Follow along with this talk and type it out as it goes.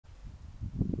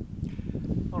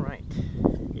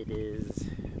is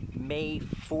May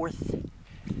 4th,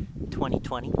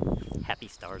 2020. Happy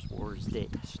Star Wars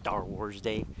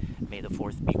Day. May the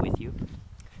 4th be with you.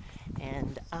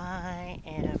 And I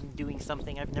am doing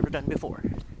something I've never done before.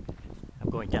 I'm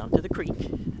going down to the creek,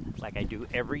 like I do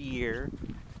every year,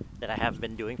 that I have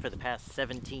been doing for the past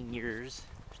 17 years.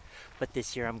 But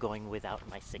this year I'm going without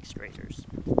my 6th graders.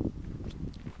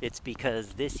 It's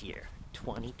because this year,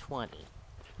 2020,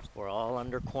 we're all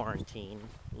under quarantine,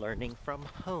 learning from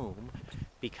home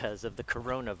because of the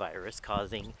coronavirus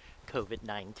causing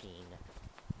COVID-19.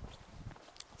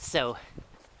 So,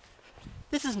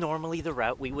 this is normally the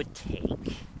route we would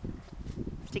take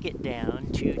to get down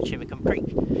to Chimicum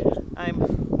Creek.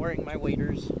 I'm wearing my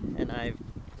waders and I'm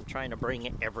trying to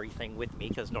bring everything with me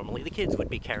because normally the kids would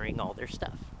be carrying all their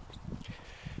stuff.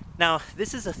 Now,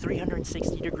 this is a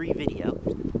 360-degree video.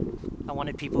 I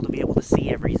wanted people to be able to see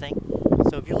everything.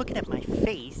 So if you're looking at my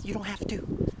face, you don't have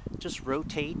to. Just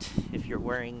rotate. If you're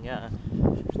wearing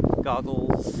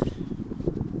goggles,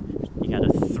 you got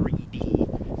a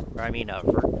a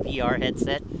VR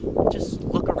headset, just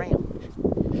look around.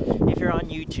 If you're on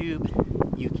YouTube,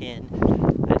 you can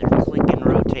either click and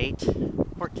rotate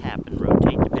or tap and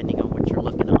rotate, depending on what you're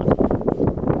looking on.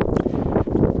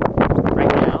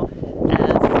 Right now,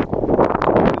 as we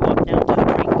walk down to the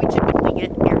creek, we typically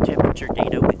get air temperature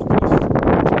data with this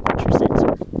temperature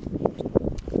sensor.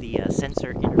 The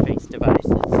sensor interface device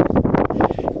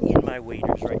is in my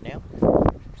waders right now.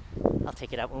 I'll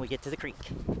take it out when we get to the creek.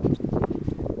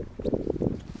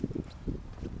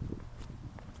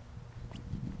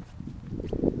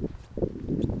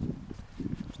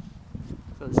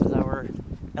 So this is our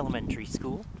elementary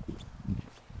school,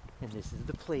 and this is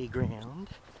the playground.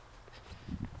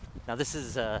 Now this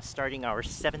is starting our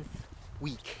 7th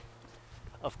week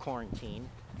of quarantine.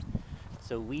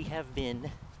 So we have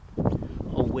been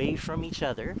away from each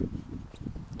other,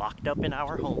 locked up in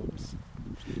our homes,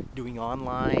 doing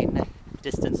online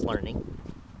distance learning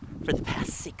for the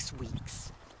past 6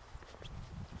 weeks.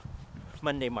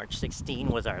 Monday, March 16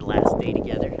 was our last day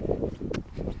together.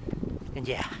 And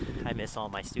yeah, I miss all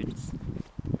my students.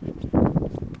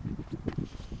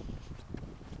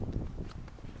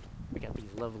 We got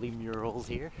these lovely murals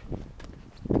here.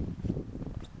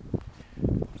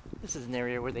 This is an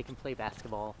area where they can play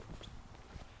basketball.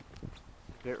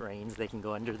 If it rains, they can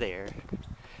go under there.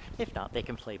 If not, they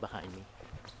can play behind me.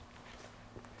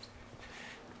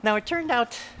 Now, it turned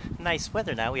out nice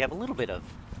weather now. We have a little bit of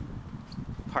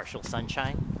partial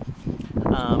sunshine.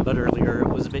 But earlier it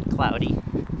was a bit cloudy.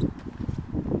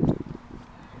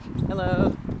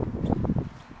 Hello.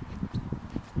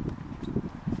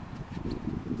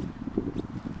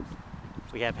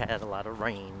 We have had a lot of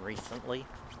rain recently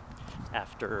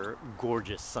after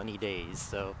gorgeous sunny days,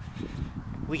 so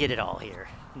we get it all here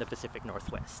in the Pacific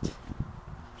Northwest.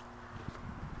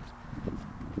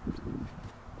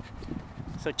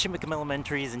 So Chimicum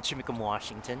Elementary is in Chimicum,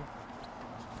 Washington.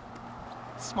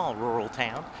 Small rural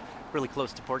town, really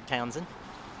close to Port Townsend.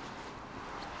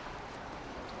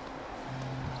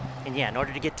 And yeah, in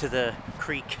order to get to the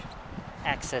creek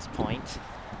access point,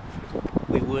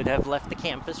 we would have left the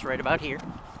campus right about here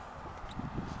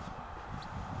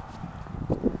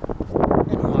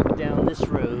and walked down this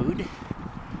road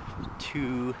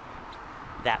to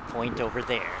that point over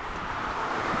there.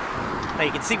 Now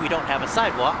you can see we don't have a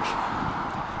sidewalk,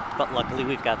 but luckily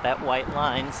we've got that white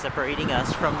line separating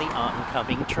us from the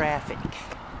oncoming traffic.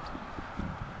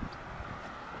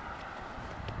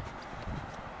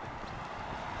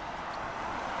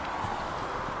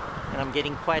 And I'm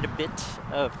getting quite a bit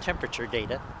of temperature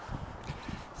data,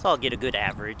 so I'll get a good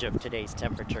average of today's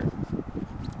temperature.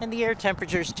 And the air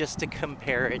temperature is just to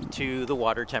compare it to the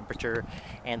water temperature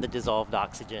and the dissolved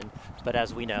oxygen. But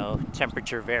as we know,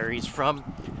 temperature varies from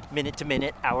minute to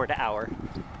minute, hour to hour.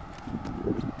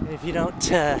 If you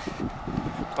don't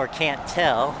or can't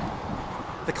tell,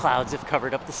 the clouds have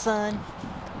covered up the sun,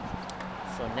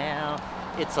 so now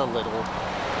it's a little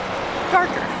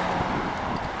darker.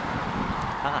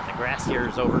 The grass here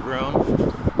is overgrown,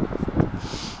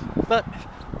 but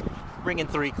bringing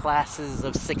 3 classes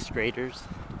of 6th graders,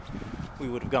 we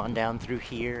would have gone down through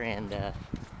here and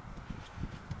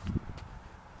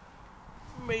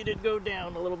made it go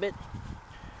down a little bit.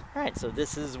 Alright, so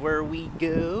this is where we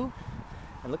go.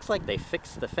 It looks like they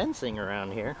fixed the fencing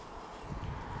around here.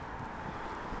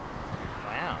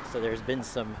 Wow, so there's been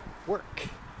some work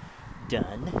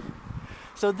done.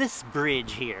 So this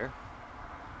bridge here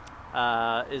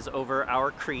is over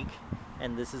our creek,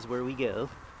 and this is where we go.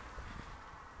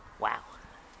 Wow.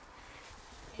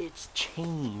 It's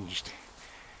changed.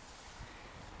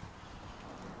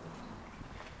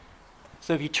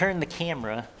 So if you turn the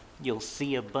camera you'll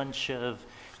see a bunch of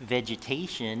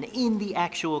vegetation in the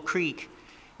actual creek.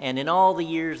 And in all the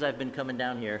years I've been coming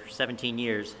down here, 17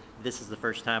 years, this is the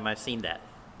first time I've seen that.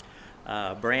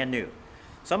 Brand new.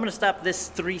 So I'm gonna stop this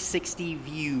 360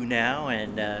 view now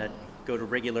and go to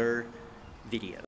regular video.